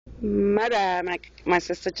My bad. My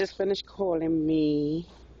sister just finished calling me,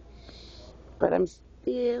 but I'm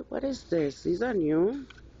still. What is this? These are new.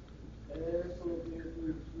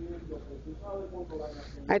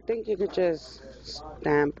 I think you could just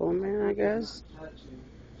stamp them in, I guess.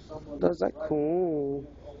 Those are cool.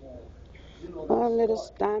 Oh, little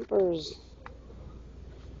stampers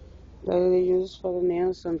that they use for the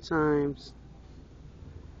nails sometimes.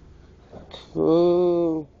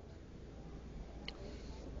 Cool.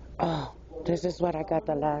 Oh, this is what I got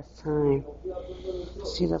the last time.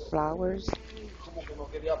 See the flowers?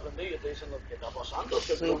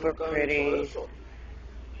 Super pretty.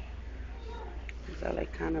 These are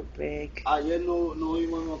like kind of big. We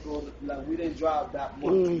didn't drive that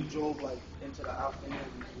much. We drove like into the afternoon.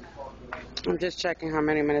 I'm just checking how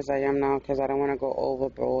many minutes I am now because I don't want to go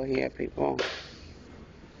overboard here, people.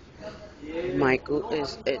 Michael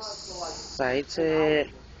is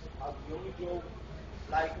excited.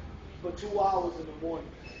 Like for 2 hours in the morning.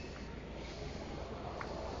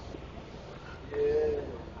 Yeah.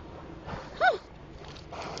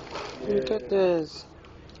 Look at this.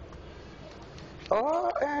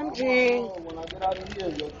 OMG.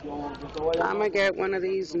 I'm gonna get one of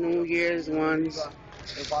these New Year's ones.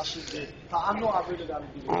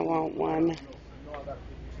 I want one.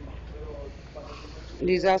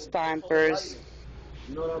 These are stampers.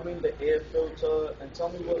 You know what I mean? The air filter, and tell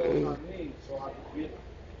me what else I need so I can get it.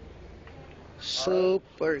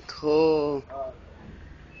 Super cool.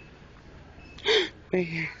 Right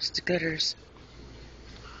here, stickers.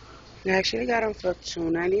 I actually got them for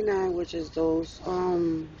 $2.99, which is those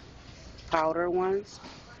powder ones.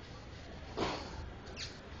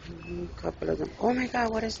 A couple of them. Oh my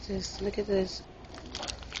God, what is this? Look at this.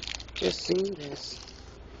 Just seen this.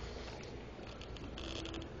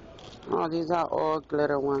 Oh, these are all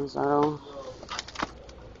glitter ones. I don't.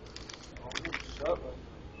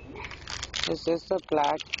 Is this the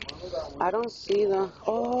black? I don't see the.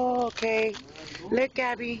 Oh, okay. Look,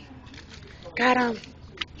 Gabby. Got them.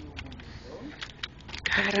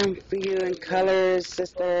 Got them for you in colors,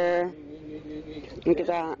 sister. Look at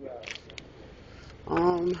that.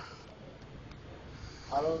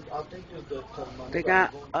 They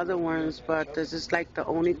got other ones, but this is like the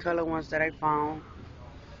only color ones that I found.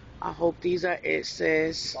 I hope these are it,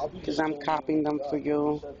 sis, because I'm copying them for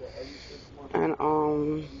you. And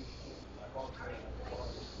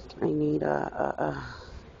I need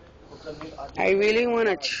I really want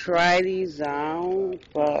to try these out,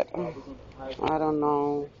 but I don't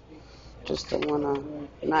know. Just don't wanna.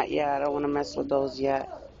 Not yet. I don't wanna mess with those yet.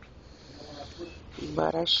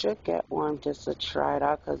 But I should get one just to try it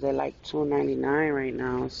out because they're like $2.99 right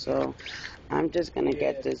now. So I'm just gonna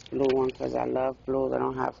get this blue one because I love blue. I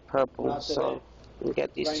don't have purple, so I'll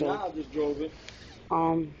get these two.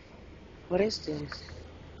 What is this?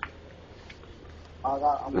 I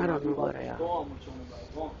don't know what I am. Well,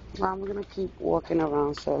 I'm gonna keep walking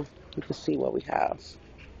around so you can see what we have.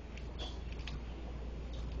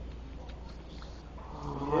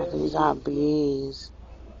 Oh, these are bees.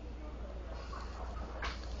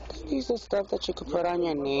 These are stuff that you could put on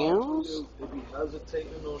your nails. They be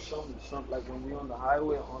hesitating or something. Like when we on the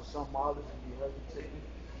highway on some models, they be hesitating.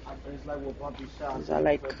 It's like what Papi said. These are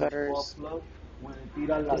like cutters. When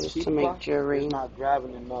it used to make jewelry. It's not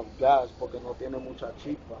grabbing enough gas porque no tiene mucha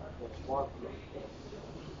chispa. The spark plug.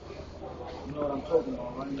 You know what I'm talking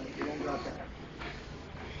about, right? Like you don't got that.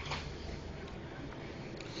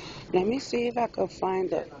 Let me see if I can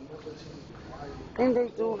find it. I think they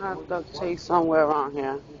do have duct tape somewhere around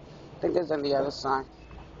here. I think it's on the other side.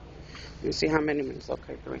 Let me see how many minutes.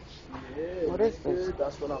 Okay, 3. Yeah, what is this?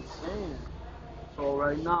 That's what I'm saying. So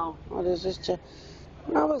right now. Oh, this is just.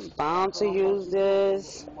 I was bound to use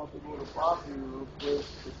this.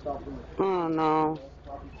 Oh no.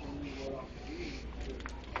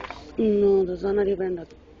 No, those are not even the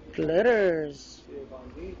glitters.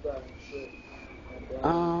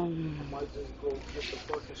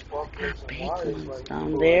 Bacons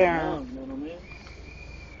down there.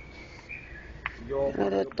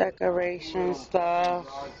 The decoration stuff.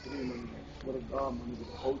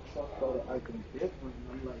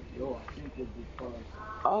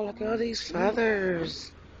 Oh, look at all these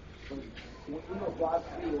feathers.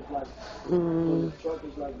 Mm.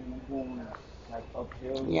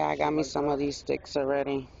 Yeah, I got me some of these sticks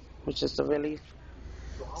already, which is the really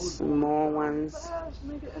small ones.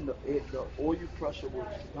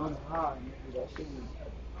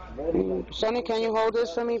 Sonny, can you hold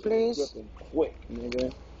this for me, please?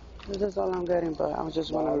 This is all I'm getting, but I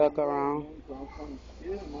just want to look around.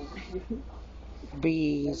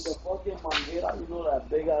 Bees. You know that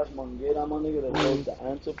big ass manguera, my nigga, that holds the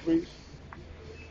antifreeze?